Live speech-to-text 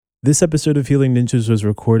This episode of Healing Ninjas was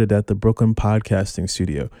recorded at the Brooklyn Podcasting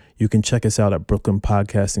Studio. You can check us out at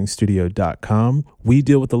brooklynpodcastingstudio.com. We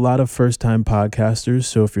deal with a lot of first-time podcasters,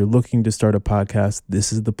 so if you're looking to start a podcast,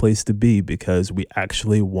 this is the place to be because we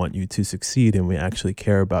actually want you to succeed and we actually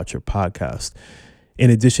care about your podcast.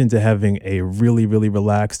 In addition to having a really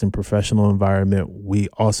relaxed and professional environment, we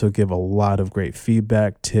also give a lot of great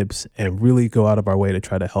feedback, tips, and really go out of our way to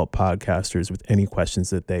try to help podcasters with any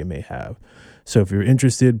questions that they may have. So if you're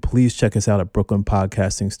interested, please check us out at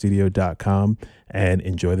brooklynpodcastingstudio.com and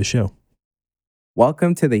enjoy the show.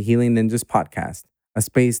 Welcome to the Healing Ninjas podcast, a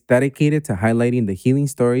space dedicated to highlighting the healing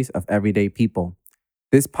stories of everyday people.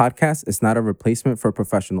 This podcast is not a replacement for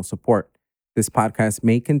professional support. This podcast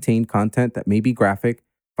may contain content that may be graphic,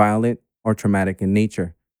 violent, or traumatic in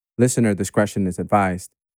nature. Listener discretion is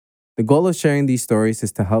advised. The goal of sharing these stories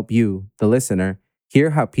is to help you, the listener,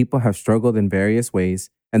 hear how people have struggled in various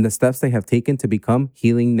ways and the steps they have taken to become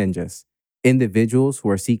healing ninjas, individuals who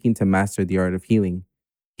are seeking to master the art of healing.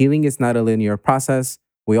 Healing is not a linear process.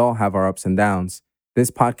 We all have our ups and downs. This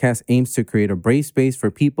podcast aims to create a brave space for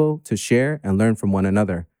people to share and learn from one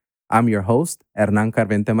another. I'm your host, Hernan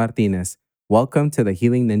Carvente Martinez. Welcome to the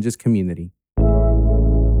Healing Ninjas community.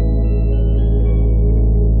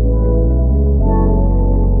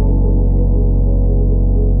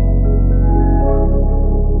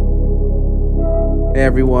 Hey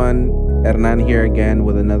everyone, Hernan here again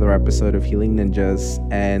with another episode of Healing Ninjas.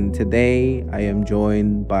 And today I am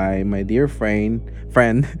joined by my dear friend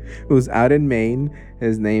who's out in Maine.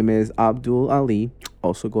 His name is Abdul Ali,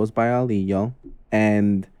 also goes by Ali, y'all.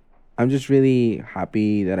 And I'm just really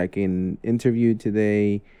happy that I can interview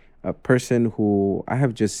today a person who I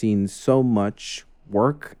have just seen so much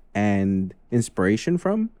work and inspiration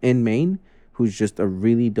from in Maine, who's just a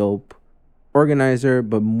really dope organizer,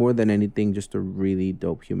 but more than anything, just a really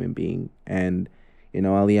dope human being. And,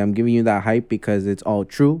 Ali, I'm giving you that hype because it's all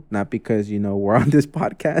true, not because, we're on this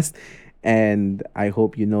podcast. And I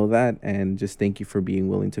hope you know that. And just thank you for being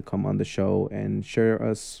willing to come on the show and share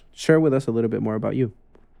with us a little bit more about you.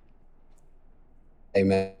 Hey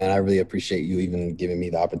man, I really appreciate you even giving me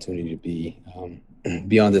the opportunity to be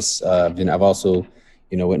on this. I've also,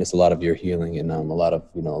 witnessed a lot of your healing and a lot of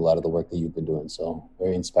the work that you've been doing. So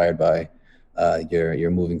very inspired by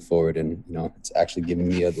you're moving forward, and it's actually giving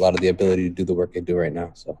me a lot of the ability to do the work I do right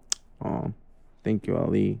now. So thank you,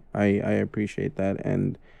 Ali. I appreciate that,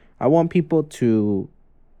 and I want people to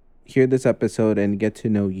hear this episode and get to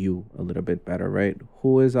know you a little bit better, right?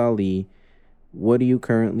 Who is Ali? What do you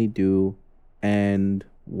currently do? And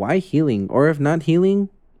why healing? Or if not healing,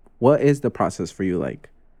 what is the process for you like?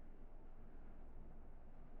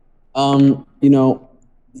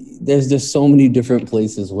 There's just so many different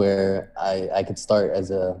places where I could start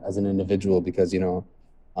as an individual, because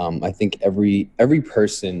I think every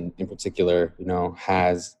person in particular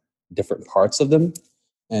has different parts of them,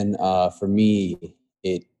 and for me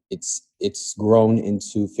it's grown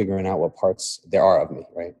into figuring out what parts there are of me,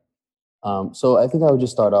 right? So I think I would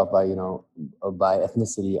just start off by by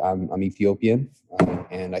ethnicity. I'm Ethiopian,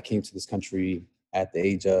 and I came to this country at the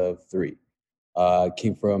age of 3.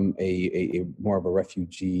 Came from a more of a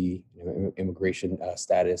refugee immigration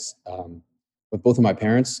status, with both of my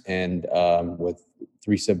parents, and with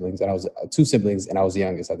 3 siblings, and I was 2 siblings, and I was the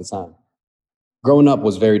youngest at the time. Growing up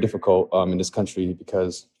was very difficult in this country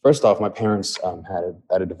because, first off, my parents had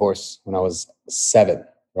a divorce when I was 7,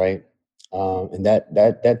 right? And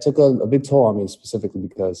that took a big toll on me, specifically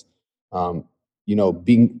because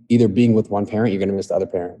being with one parent, you're going to miss the other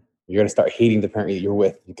parent. You're going to start hating the parent that you're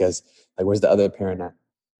with because, like, where's the other parent at?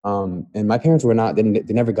 And my parents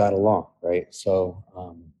they never got along, right? So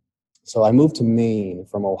I moved to Maine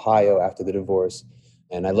from Ohio after the divorce,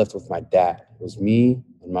 and I lived with my dad. It was me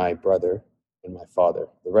and my brother and my father.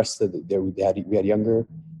 The rest of we had younger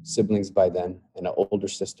siblings by then, and an older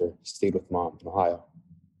sister stayed with mom in Ohio.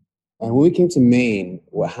 And when we came to Maine,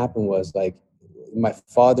 what happened was, like, my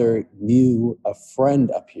father knew a friend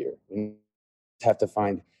up here. We have to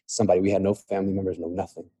find somebody. We had no family members, no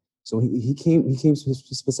nothing. So he came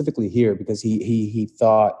specifically here because he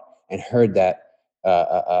thought and heard that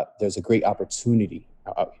there's a great opportunity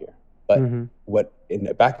out here. But what in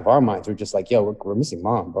the back of our minds, we're just like, yo, we're missing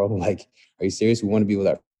mom, bro. Like, are you serious? We want to be with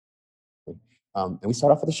our and we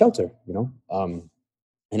start off at the shelter, and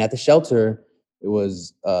at the shelter, it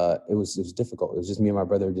was difficult. It was just me and my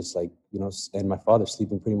brother, just like, and my father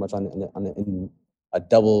sleeping pretty much in a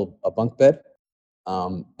bunk bed.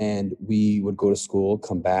 And we would go to school,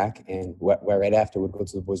 come back, and right after would go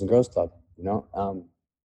to the Boys and Girls Club, and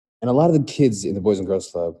a lot of the kids in the Boys and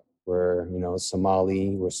Girls Club were,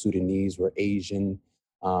 Somali, were Sudanese, were Asian,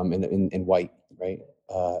 and white, right?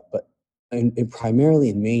 but and primarily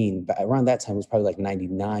in Maine, but around that time it was probably like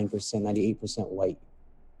 99%, 98% white.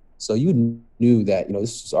 So you knew that,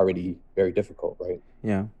 this was already very difficult, right?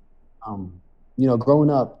 Yeah. Um, Growing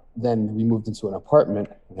up, then we moved into an apartment,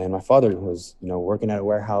 and my father was, working at a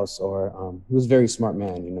warehouse, or he was a very smart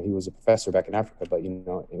man. He was a professor back in Africa, but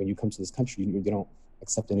when you come to this country, they don't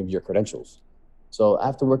accept any of your credentials. So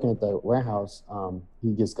after working at the warehouse,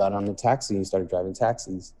 he just got on a taxi and he started driving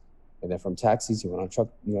taxis, and then from taxis he went on truck.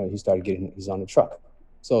 He's on a truck.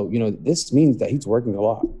 So this means that he's working a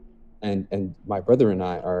lot, and my brother and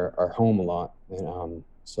I are home a lot, and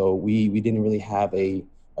so we didn't really have a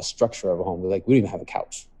structure of a home. We didn't even have a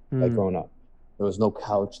couch. Like Mm. growing up, there was no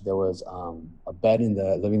couch. There was a bed in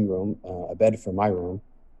the living room, a bed for my room,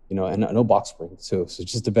 and no box spring too. So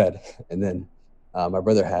just a bed. And then my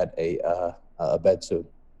brother had a bed too.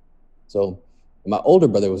 So my older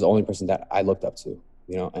brother was the only person that I looked up to,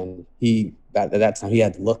 and he at that time he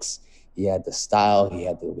had the looks, he had the style, he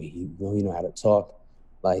had the way he knew how to talk,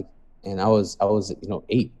 like. And I was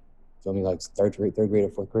 8, so I mean like third grade or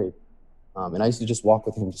fourth grade, and I used to just walk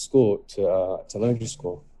with him to school to elementary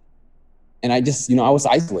school, and I just I was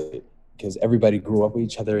isolated because everybody grew up with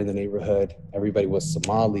each other in the neighborhood. Everybody was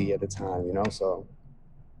Somali at the time, so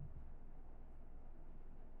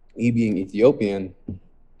me being Ethiopian,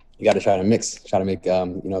 you got to try to mix, try to make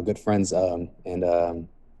good friends, and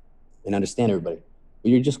understand everybody. But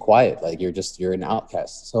you're just quiet, like you're an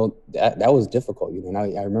outcast. So that was difficult, And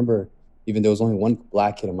I remember, even there was only one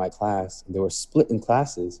black kid in my class, and they were split in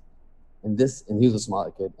classes, and he was a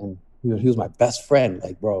smaller kid, and he was my best friend,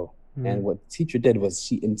 like, bro. And Mm. what the teacher did was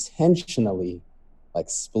she intentionally like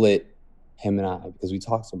split him and I because we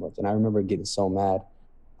talked so much. And I remember getting so mad,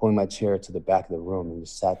 pulling my chair to the back of the room and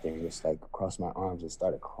just sat there and just like crossed my arms and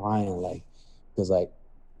started crying, like, because like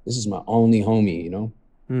this is my only homie. Mm.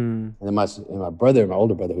 And then my brother, my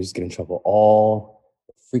older brother, we used to get in trouble all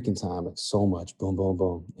the freaking time, like so much, boom, boom,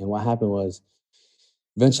 boom. And what happened was,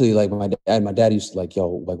 eventually, like my dad used to like,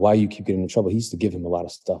 yo, like, why you keep getting in trouble? He used to give him a lot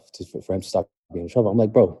of stuff for him to stop being in trouble. I'm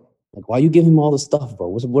like, bro, like, why you give him all the stuff, bro?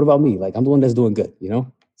 What about me? Like, I'm the one that's doing good.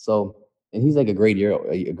 So, and he's like a grade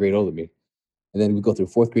older than me. And then we go through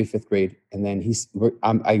fourth grade, fifth grade, and then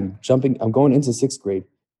I'm going into sixth grade.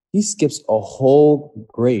 He skips a whole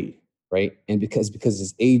grade, right? And because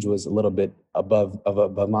his age was a little bit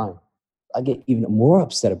above mine, I get even more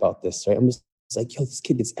upset about this, right? I'm just it's like, yo, this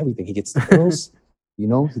kid gets everything. He gets the girls, he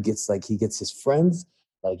gets his friends,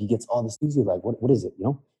 like he gets all this easy. Like, what is it?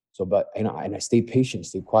 So, but and I stayed patient,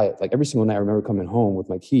 stayed quiet. Like every single night, I remember coming home with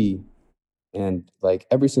my key, and like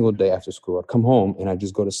every single day after school, I'd come home and I'd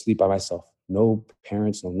just go to sleep by myself. No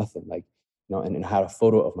parents, no nothing. Like, and I had a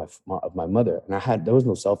photo of my mother, and there was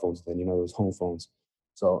no cell phones then. There was home phones.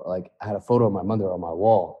 So like I had a photo of my mother on my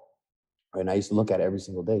wall, right? And I used to look at it every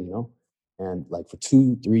single day. And like for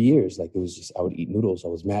 2, 3 years, like it was just I would eat noodles. I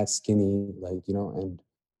was mad skinny, like and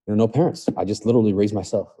no parents. I just literally raised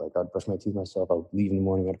myself. Like I'd brush my teeth myself. I would leave in the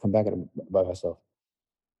morning. I'd come back by myself.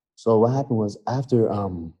 So what happened was after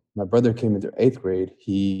my brother came into eighth grade,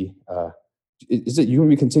 is it you want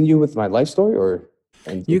me to continue with my life story or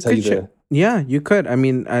and You tell could you sh- the yeah, you could. I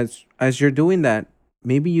mean, as you're doing that,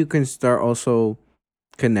 maybe you can start also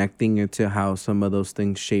connecting it to how some of those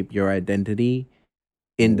things shape your identity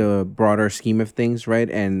in Mhm. the broader scheme of things, right?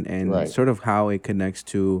 And Right, sort of how it connects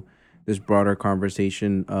to this broader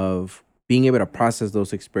conversation of being able to process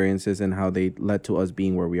those experiences and how they led to us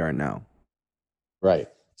being where we are now. right.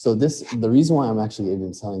 So the reason why I'm actually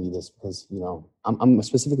even telling you this because I'm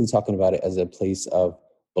specifically talking about it as a place of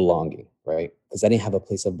belonging, right? Because I didn't have a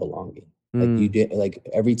place of belonging. Like you Mm. did, like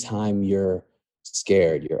every time you're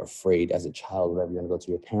scared, you're afraid as a child, whatever, you're gonna go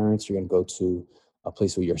to your parents, you're gonna go to a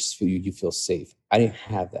place where you feel safe. I didn't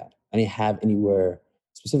have that. I didn't have anywhere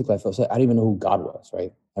specifically I felt safe. I didn't even know who God was,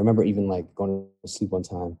 right? I remember even like going to sleep one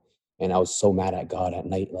time and I was so mad at God at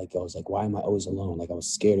night. Like I was like, why am I always alone? Like I was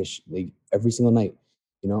scared like every single night,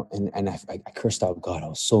 and I cursed out God. I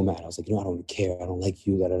was so mad. I was like, I don't care. I don't like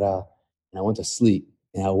you, da da da. And I went to sleep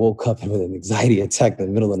and I woke up with an anxiety attack in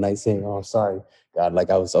the middle of the night saying, oh, I'm sorry, God. Like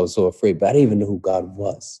I was so afraid, but I didn't even know who God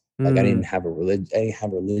was. Like I Mm. didn't have a religion. I didn't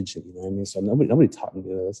have a religion. You know what I mean? So nobody taught me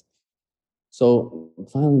this. So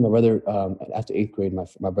finally, my brother, after eighth grade,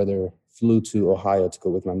 my brother flew to Ohio to go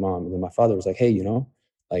with my mom, and then my father was like, "Hey,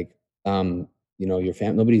 like, your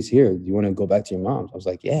family, nobody's here. Do you want to go back to your mom's?" I was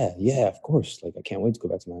like, "Yeah, yeah, of course. Like, I can't wait to go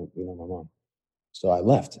back to my mom." So I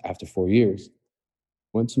left after 4 years.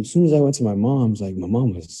 As soon as I went to my mom's, like my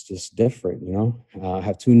mom was just different. I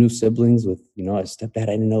have two new siblings with a stepdad.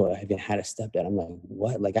 I didn't know I even had a stepdad. I'm like,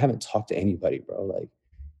 what? Like I haven't talked to anybody, bro. Like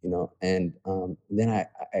And then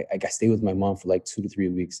I got stayed with my mom for like 2 to 3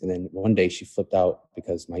 weeks, and then one day she flipped out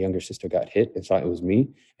because my younger sister got hit and thought it was me,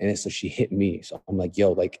 and then so she hit me. So I'm like,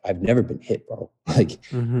 yo, like I've never been hit, bro. Like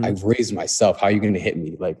Mm-hmm. I've raised myself. How are you gonna hit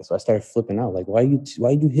me? Like, so I started flipping out. Like, why you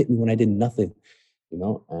hit me when I did nothing?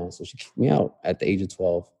 And so she kicked me out at the age of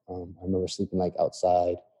 12. I remember sleeping like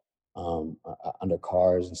outside, under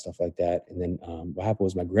cars and stuff like that. And then what happened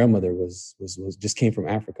was my grandmother was just came from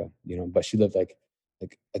Africa, but she lived like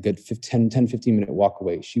a good 15 minute walk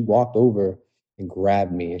away. She walked over and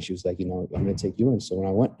grabbed me, and she was like, I'm gonna take you in. So when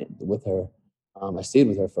I went with her, I stayed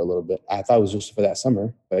with her for a little bit. I thought it was just for that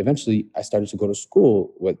summer, but eventually I started to go to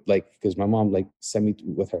school with, like, because my mom like sent me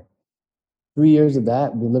with her. 3 years of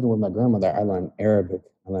that, be living with my grandmother, I learned Arabic.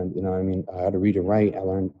 I learned, how to read and write. I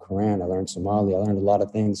learned Quran. I learned Somali. I learned a lot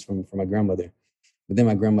of things from my grandmother. But then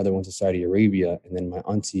my grandmother went to Saudi Arabia, and then my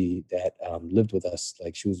auntie that lived with us,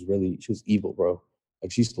 like she was evil, bro.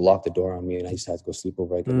 Like she used to lock the door on me, and I used to have to go sleep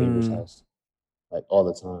over at the neighbor's house, like all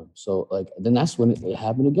the time. So like then that's when it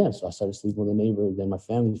happened again. So I started sleeping with a neighbor. Then my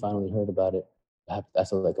family finally heard about it.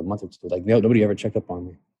 After like a month or two. Like nobody ever checked up on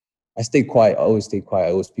me. I stayed quiet. I always stayed quiet.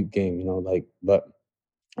 I always peep game, like, but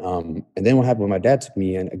and then what happened when my dad took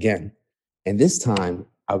me in again, and this time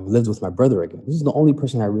I lived with my brother again. This is the only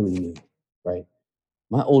person I really knew, right?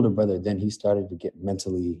 My older brother, then he started to get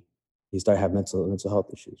he started to have mental health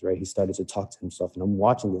issues, right? He started to talk to himself, and I'm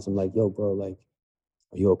watching this. I'm like, yo, bro, like,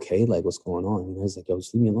 are you okay? Like, what's going on? He's like, yo,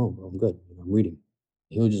 just leave me alone, bro. I'm good. I'm reading.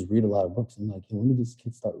 He would just read a lot of books. I'm like, yo, when did this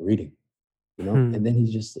kid start reading? And then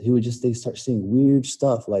they start saying weird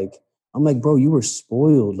stuff. Like, I'm like, bro, you were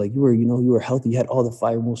spoiled. Like you were healthy. You had all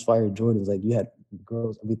the most fire Jordans. Like you had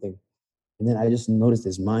girls, everything. And then I just noticed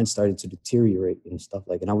his mind started to deteriorate and stuff.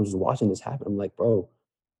 Like, and I was just watching this happen. I'm like, bro,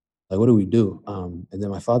 like, what do we do? And then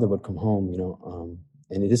my father would come home,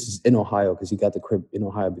 and this is in Ohio because he got the crib in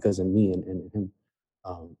Ohio because of me and him.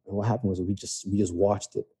 And what happened was we just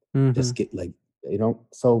watched it just get like,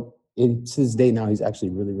 so to this day now, he's actually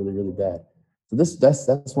really, really, really bad. So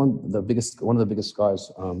that's one of the biggest scars.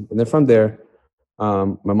 And then from there,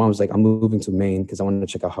 my mom was like, I'm moving to Maine because I wanted to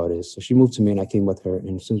check out how it is. So she moved to Maine. I came with her,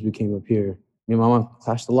 and as soon as we came up here, me and my mom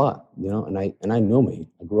clashed a lot, and I know Maine.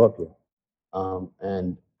 I grew up here.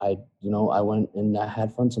 And I went and I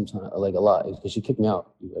had fun sometimes, like a lot, because she kicked me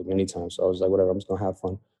out like many times. So I was like, whatever, I'm just gonna have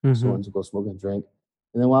fun. So I went to go smoke and drink.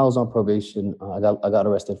 And then while I was on probation, I got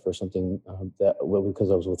arrested for something because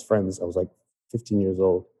I was with friends. I was like 15 years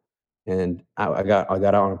old, and I got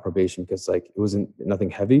out on probation because like it wasn't nothing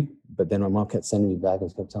heavy. But then my mom kept sending me back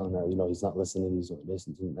and kept telling her, he's not listening, he's not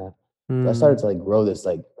listening to that. So I started to like grow this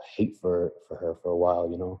like hate for her for a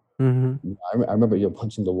while. I remember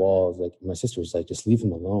punching the walls. Like my sister was like, just leave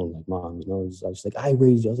him alone. Like, mom, I was like, I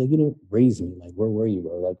raised you. I was like, you didn't raise me. Like, where were you,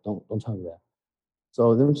 bro? Like, don't tell me that.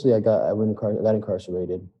 So eventually I got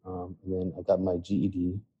incarcerated. And then I got my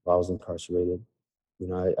GED while I was incarcerated.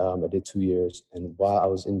 I did 2 years. And while I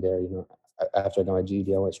was in there, after I got my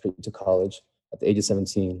GED, I went straight to college at the age of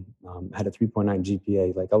 17. I had a 3.9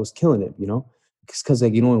 GPA. Like I was killing it, because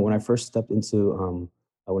like, when I first stepped into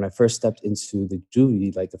the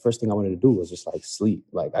juvie, like the first thing I wanted to do was just like sleep.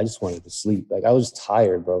 Like I just wanted to sleep. Like I was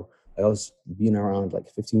tired, bro. Like I was being around like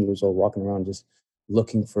 15 years old, walking around just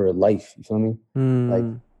looking for life. You feel me? Like,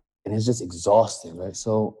 and it's just exhausting, right?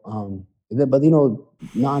 So, but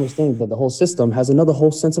not understanding that the whole system has another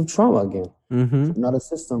whole sense of trauma again. So another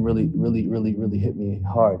system really, really, really, really hit me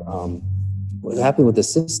hard. What happened with the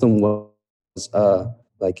system was,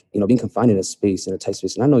 like, being confined in a tight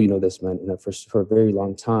space. And I know you know this, man, for a very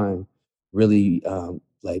long time, really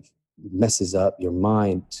like messes up your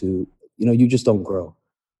mind to, you just don't grow.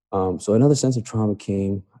 So another sense of trauma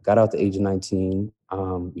came. I got out at the age of 19.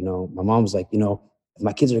 My mom was like, if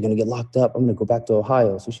my kids are going to get locked up, I'm going to go back to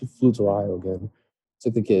Ohio. So she flew to Ohio again,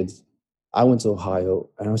 took the kids. I went to Ohio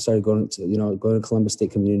and I started going to Columbus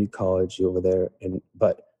State Community College over there.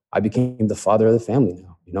 But I became the father of the family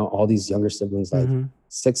now. All these younger siblings, like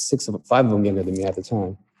five of them younger than me at the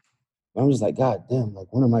time. And I'm just like, God damn, like,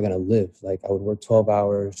 when am I gonna live? Like, I would work 12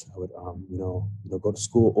 hours. I would, go to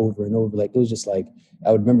school over and over. Like, it was just like,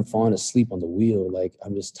 I would remember falling asleep on the wheel. Like,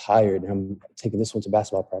 I'm just tired. And I'm taking this one to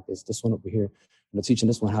basketball practice, this one over here, teaching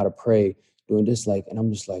this one how to pray, doing this, like, and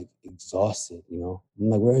I'm just like exhausted, I'm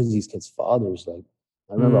like, where are these kids' fathers? Like,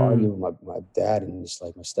 I remember arguing with my dad and just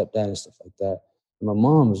like my stepdad and stuff like that. And my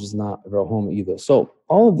mom was just not real home either. So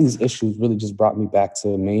all of these issues really just brought me back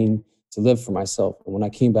to Maine to live for myself. And when I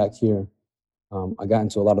came back here, I got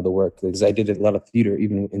into a lot of the work because I did a lot of theater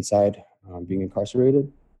even inside being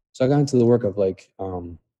incarcerated. So I got into the work of like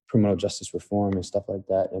criminal justice reform and stuff like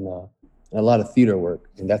that, and a lot of theater work.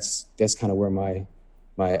 And that's kind of where my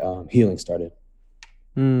my healing started.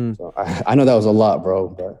 Mm. So I know that was a lot, bro,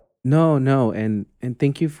 but No, and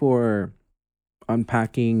thank you for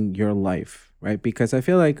unpacking your life, right? Because I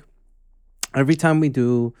feel like every time we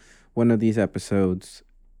do one of these episodes,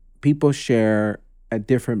 people share at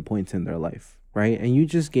different points in their life, right? And you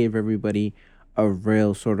just gave everybody a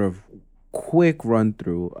real sort of quick run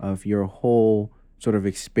through of your whole sort of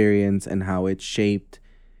experience and how it shaped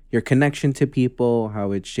your connection to people,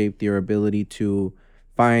 how it shaped your ability to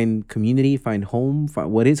find community, find home,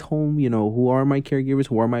 find what is home, who are my caregivers,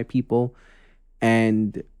 who are my people.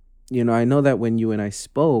 And I know that when you and I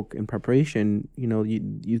spoke in preparation,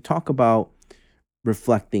 you talk about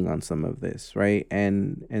reflecting on some of this, right?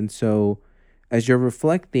 And so as you're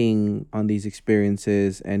reflecting on these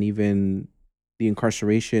experiences and even the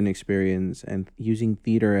incarceration experience and using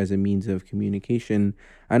theater as a means of communication,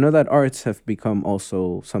 I know that arts have become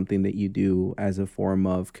also something that you do as a form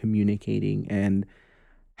of communicating. And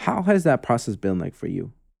how has that process been like for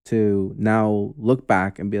you to now look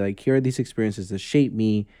back and be like, here are these experiences that shape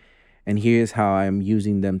me, and here's how I'm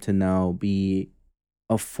using them to now be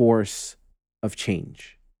a force of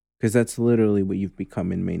change? Because that's literally what you've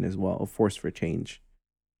become in Maine as well, a force for change.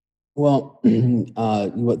 well,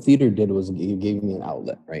 what theater did was it gave me an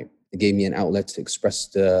outlet, right? It gave me an outlet to express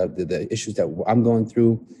the issues that I'm going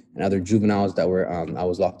through, and other juveniles that were I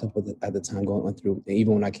was locked up with at the time going through. And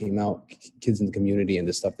even when I came out, kids in the community and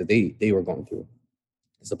the stuff that they were going through.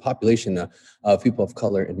 As the population of people of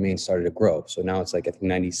color in Maine started to grow, so now it's like I think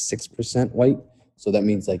 96% white. So that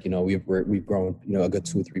means like we've grown a good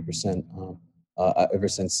 2 or 3% ever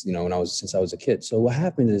since since I was a kid. So what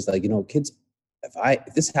happened is like kids,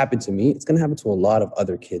 if this happened to me, it's gonna happen to a lot of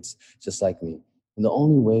other kids just like me. And the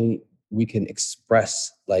only way we can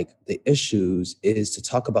express like the issues is to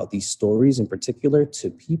talk about these stories in particular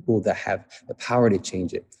to people that have the power to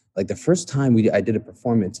change it. Like the first time I did a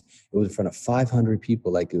performance, it was in front of 500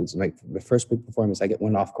 people. Like it was like the first big performance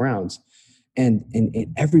went off grounds, and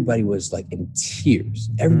everybody was like in tears.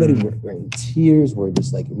 Everybody were in tears, were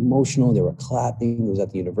just like emotional. They were clapping. It was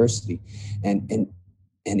at the university, and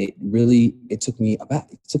it took me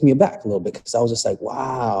aback. It took me aback a little bit because I was just like,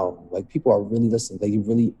 wow, like people are really listening. Like you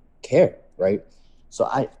really care, right? So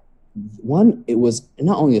it was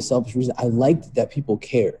not only a selfish reason. I liked that people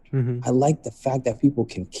cared. Mm-hmm. I liked the fact that people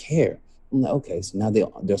can care. I'm like, okay, so now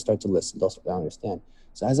they'll start to listen. They'll understand.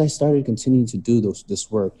 So as I started continuing to do this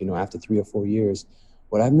work, after 3 or 4 years,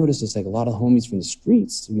 what I've noticed is like a lot of homies from the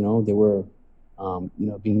streets, they were,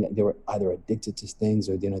 they were either addicted to things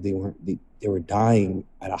or they were dying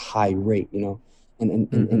at a high rate, and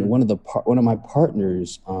one of my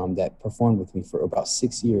partners that performed with me for about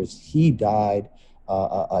 6 years, he died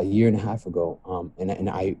a year and a half ago, and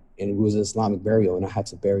it was an Islamic burial, and I had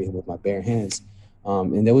to bury him with my bare hands.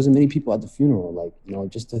 And there wasn't many people at the funeral. Like,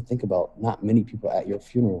 just to think about, not many people at your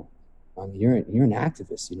funeral. You're an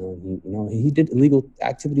activist, and he did illegal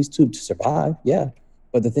activities too to survive. Yeah,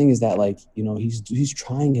 but the thing is that, like, he's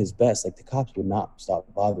trying his best. Like the cops would not stop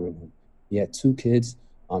bothering him. He had 2 kids.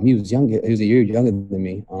 He was younger. He was a year younger than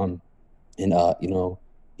me. And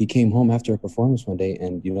he came home after a performance one day,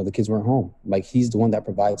 and the kids weren't home. Like he's the one that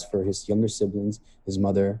provides for his younger siblings, his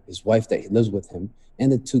mother, his wife that he lives with him,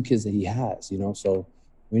 and the 2 kids that he has. So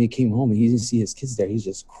when he came home and he didn't see his kids there, he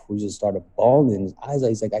just started bawling in his eyes.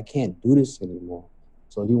 He's like, I can't do this anymore.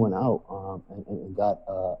 So he went out and got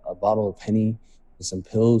a bottle of Henny and some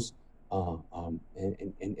pills, and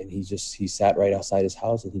he sat right outside his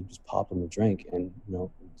house and he just popped him a drink. And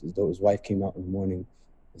his wife came out in the morning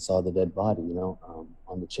and saw the dead body,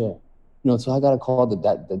 on the chair. So I got a call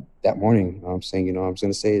that morning, saying, I'm just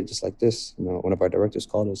gonna say it just like this. One of our directors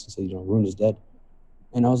called us and said, Arun is dead.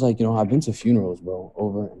 And I was like, I've been to funerals, bro,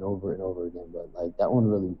 over and over and over again, but like that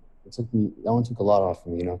one took a lot off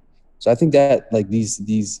of me, So I think that like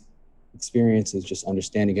these experiences, just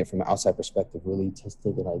understanding it from an outside perspective, really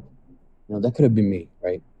tested that, like, that could have been me,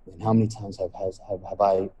 right? And how many times have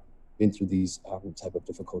I been through these type of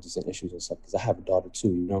difficulties and issues and stuff? Because I have a daughter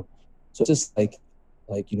too, So it's just like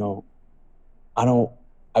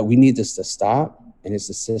we need this to stop, and it's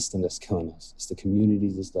the system that's killing us. It's the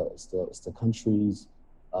communities, it's the countries,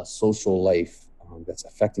 social life that's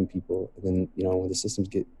affecting people. And then when the systems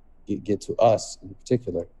get to us in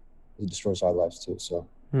particular, it destroys our lives too. So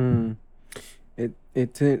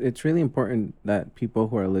it's really important that people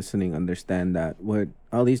who are listening understand that what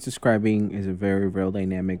Ali's describing is a very real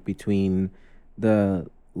dynamic between the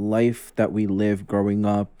life that we live growing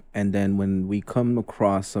up, and then when we come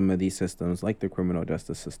across some of these systems like the criminal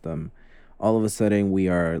justice system, all of a sudden we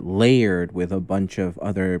are layered with a bunch of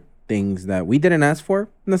other things that we didn't ask for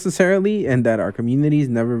necessarily, and that our communities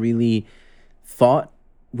never really thought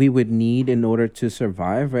we would need in order to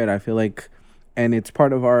survive, right? I feel like, and it's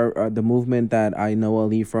part of our the movement that I know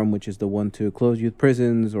Ali from, which is the one to close youth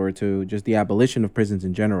prisons or to just the abolition of prisons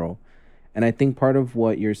in general. And I think part of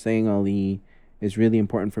what you're saying, Ali, is really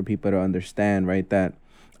important for people to understand, right? That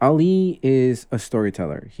Ali is a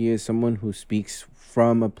storyteller. He is someone who speaks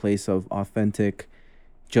from a place of authentic,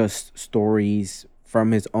 just stories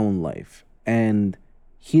from his own life. And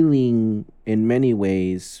healing, in many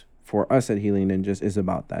ways, for us at Healing Ninjas, is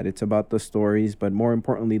about that. It's about the stories, but more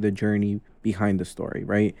importantly, the journey behind the story,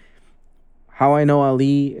 right? How I Know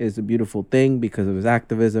Ali is a beautiful thing because of his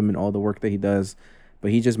activism and all the work that he does. But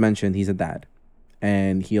he just mentioned he's a dad,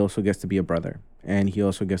 and he also gets to be a brother, and he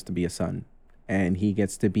also gets to be a son, and he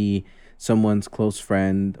gets to be someone's close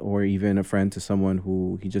friend, or even a friend to someone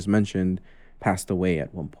who he just mentioned passed away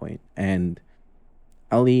at one point. And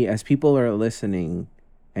Ali, as people are listening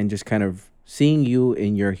and just kind of seeing you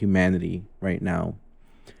in your humanity right now,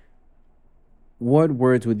 what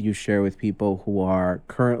words would you share with people who are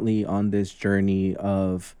currently on this journey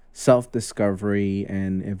of self discovery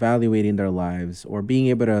and evaluating their lives, or being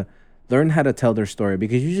able to learn how to tell their story?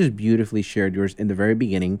 Because you just beautifully shared yours in the very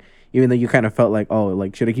beginning, even though you kind of felt like, oh,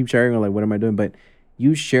 like, should I keep sharing, or like, what am I doing? But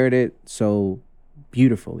you shared it so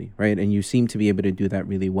beautifully, right? And you seem to be able to do that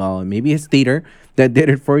really well. And maybe it's theater that did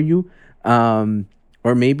it for you, um,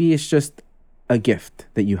 or maybe it's just a gift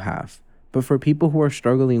that you have. But for people who are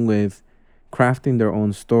struggling with crafting their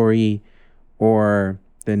own story or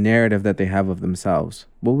the narrative that they have of themselves,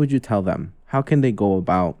 what would you tell them? How can they go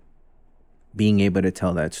about being able to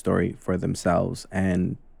tell that story for themselves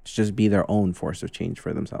and just be their own force of change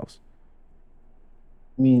for themselves?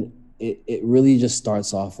 I mean, it really just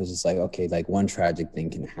starts off as just like, okay, like one tragic thing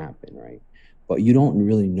can happen, right? But you don't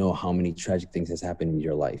really know how many tragic things has happened in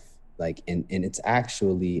your life. Like, and it's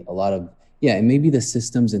actually a lot of, yeah, it may be the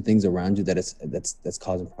systems and things around you that that's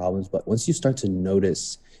causing problems. But once you start to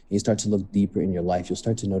notice and you start to look deeper in your life, you'll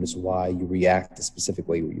start to notice why you react the specific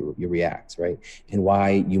way you react, right? And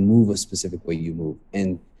why you move a specific way you move.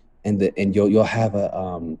 And you'll have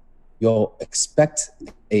a you'll expect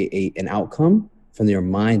an outcome from your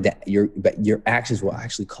mind that your actions will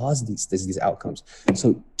actually cause these outcomes.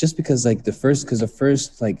 So just because like the first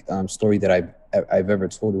like story that I've ever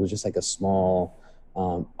told, it was just like a small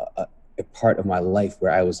a part of my life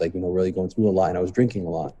where I was like, really going through a lot and I was drinking a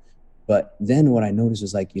lot. But then what I noticed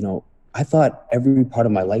was like, I thought every part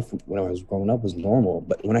of my life when I was growing up was normal.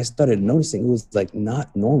 But when I started noticing, it was like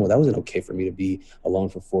not normal. That wasn't okay for me to be alone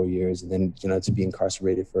for 4 years and then, to be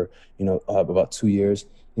incarcerated for, about 2 years,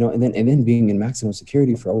 and then being in maximum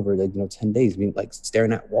security for over like, 10 days, being like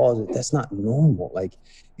staring at walls. That's not normal. Like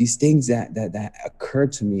these things that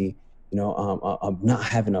occurred to me, not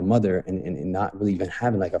having a mother and not really even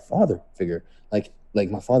having like a father figure, like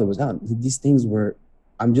my father was out. These things were,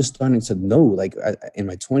 I'm just starting to know, like in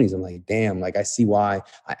my 20s, I'm like, damn, like I see why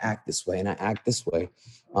I act this way and I act this way.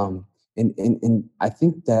 And I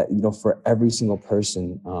think that, for every single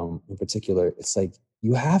person in particular, it's like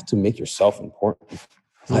you have to make yourself important.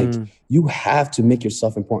 Like Mm, you have to make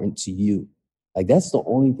yourself important to you. Like that's the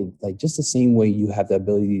only thing. Like just the same way you have the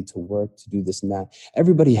ability to work, to do this and that.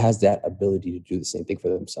 Everybody has that ability to do the same thing for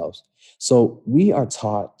themselves. So we are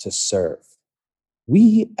taught to serve.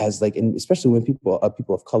 We as like, and especially when people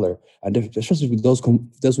of color, especially with those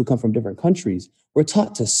who come from different countries, we're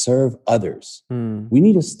taught to serve others. mm, We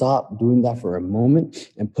need to stop doing that for a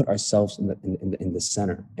moment and put ourselves in the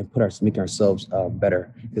center and make ourselves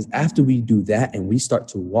better. Because after we do that and we start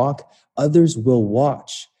to walk, others will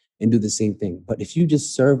watch and do the same thing. But if you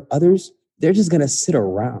just serve others, they're just gonna sit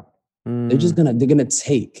around. mm, They're gonna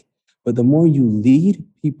take. But the more you lead,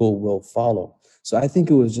 people will follow. So I think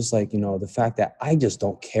it was just like, the fact that I just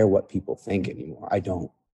don't care what people think anymore. I don't.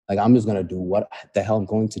 Like I'm just gonna do what the hell I'm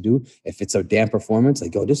going to do. If it's a damn performance,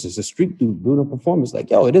 like, yo, this is a street dude doing a performance. Like,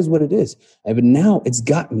 yo, it is what it is. But now it's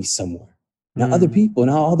got me somewhere. Now other mm, people,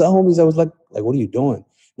 now all the homies, I was like, what are you doing?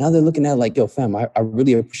 Now they're looking at like, yo, fam, I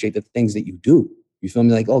really appreciate the things that you do. You feel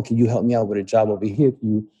me? Like, oh, can you help me out with a job over here?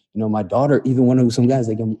 Can you, my daughter, even one of some guys,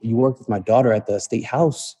 like, you worked with my daughter at the state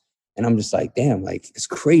house. And I'm just like, damn, like it's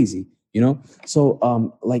crazy, So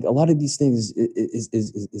like a lot of these things is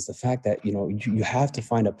the fact that, you have to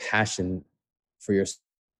find a passion for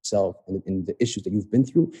yourself and the issues that you've been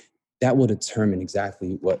through. That will determine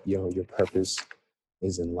exactly what, your purpose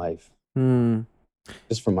is in life, mm.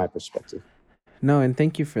 just from my perspective. No, and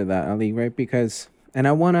thank you for that, Ali, right? Because, and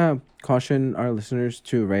I want to caution our listeners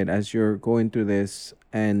too, right? As you're going through this,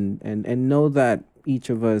 and know that each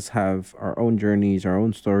of us have our own journeys, our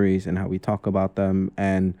own stories, and how we talk about them.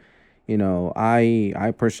 And,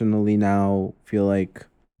 I personally now feel like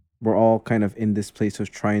we're all kind of in this place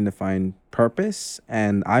of trying to find purpose.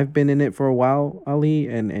 And I've been in it for a while, Ali,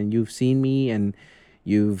 and you've seen me, and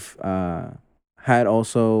you've had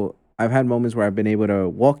also, I've had moments where I've been able to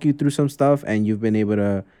walk you through some stuff, and you've been able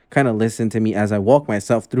to kind of listen to me as I walk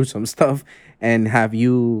myself through some stuff, and have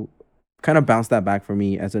you kind of bounce that back for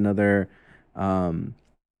me um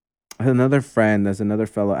as another friend, as another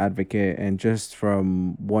fellow advocate, and just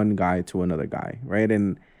from one guy to another guy, right?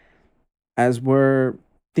 And as we're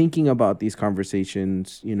thinking about these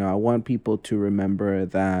conversations, I want people to remember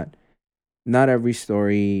that not every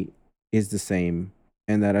story is the same.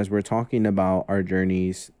 And that as we're talking about our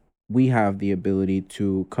journeys, we have the ability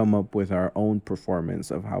to come up with our own performance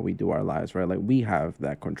of how we do our lives, right? Like we have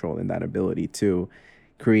that control and that ability to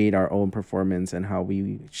create our own performance and how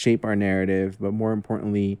we shape our narrative, but more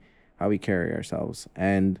importantly, how we carry ourselves.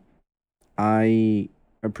 And I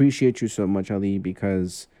appreciate you so much, Ali,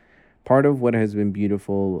 because part of what has been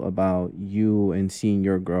beautiful about you and seeing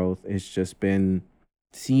your growth is just been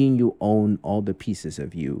seeing you own all the pieces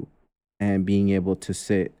of you and being able to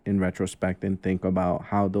sit in retrospect and think about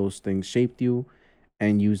how those things shaped you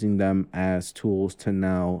and using them as tools to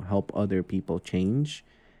now help other people change.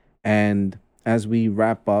 And as we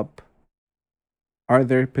wrap up, are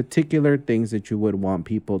there particular things that you would want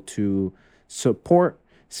people to support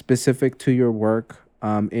specific to your work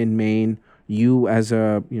in Maine? You as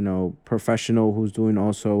a professional who's doing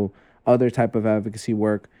also other type of advocacy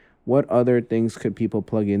work, what other things could people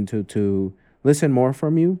plug into to listen more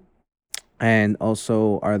from you? And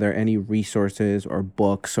also, are there any resources or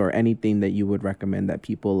books or anything that you would recommend that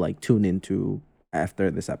people like tune into after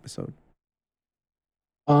this episode?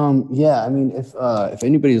 Yeah, I mean, if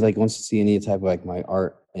anybody's like wants to see any type of like my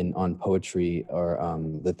art and on poetry or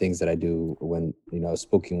the things that I do when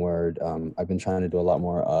spoken word, I've been trying to do a lot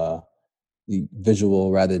more the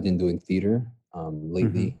visual rather than doing theater Mm-hmm.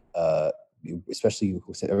 lately. Especially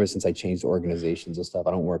ever since I changed organizations and stuff,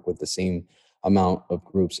 I don't work with the same amount of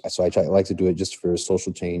groups. So I like to do it just for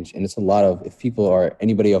social change, and it's a lot of if people are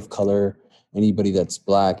anybody of color, anybody that's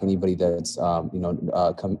black, anybody that's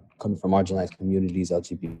coming from marginalized communities,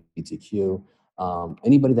 LGBTQ,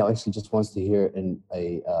 anybody that actually just wants to hear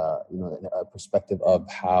a perspective of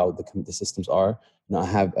how the systems are. I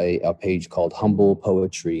have a page called Humble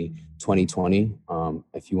Poetry 2020.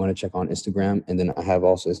 If you want to check on Instagram, and then I have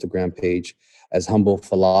also Instagram page as Humble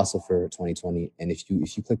Philosopher 2020. And if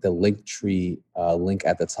you click the link tree link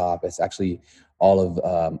at the top, it's actually all of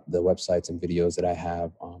the websites and videos that I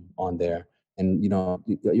have on there. And you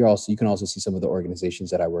can also see some of the organizations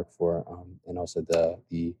that I work for, and also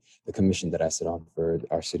the commission that I sit on for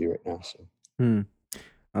our city right now. So Hmm.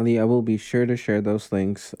 Ali, I will be sure to share those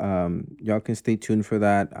links. Y'all can stay tuned for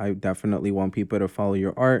that. I definitely want people to follow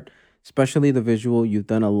your art, especially the visual. You've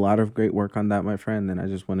done a lot of great work on that, my friend. And I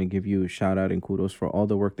just want to give you a shout out and kudos for all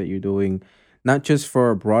the work that you're doing, not just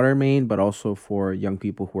for broader Maine, but also for young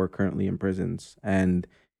people who are currently in prisons. And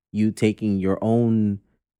you taking your own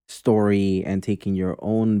story and taking your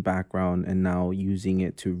own background and now using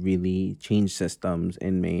it to really change systems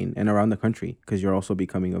in Maine and around the country, because you're also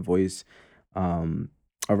becoming a voice. Um,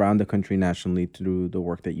 Around the country nationally through the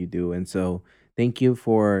work that you do. And so, thank you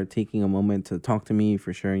for taking a moment to talk to me,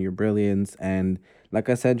 for sharing your brilliance. And like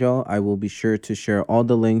I said, y'all, I will be sure to share all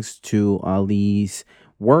the links to Ali's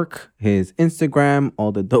work, his Instagram,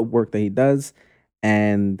 all the dope work that he does.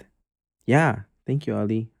 And yeah, thank you,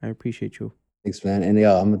 Ali. I appreciate you. thanks, man. And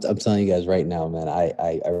yeah, I'm telling you guys right now, man.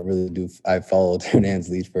 I really do. I followed Hernan's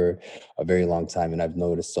lead for a very long time, and I've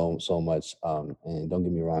noticed so much. And don't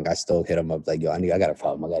get me wrong, I still hit him up like, yo, I got a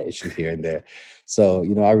problem. I got an issue here and there. So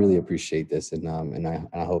I really appreciate this, and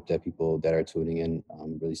I hope that people that are tuning in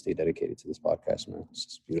really stay dedicated to this podcast, man. It's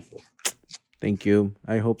just beautiful. Thank you.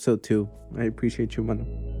 I hope so too. I appreciate you, Manu.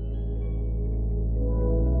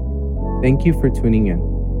 Thank you for tuning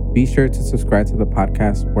in. Be sure to subscribe to the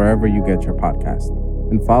podcast wherever you get your podcast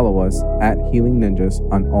and follow us at Healing Ninjas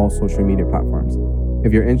on all social media platforms.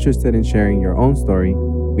 If you're interested in sharing your own story,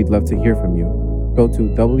 we'd love to hear from you. Go to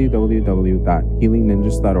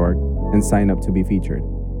www.healingninjas.org and sign up to be featured.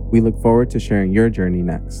 We look forward to sharing your journey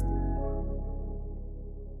next.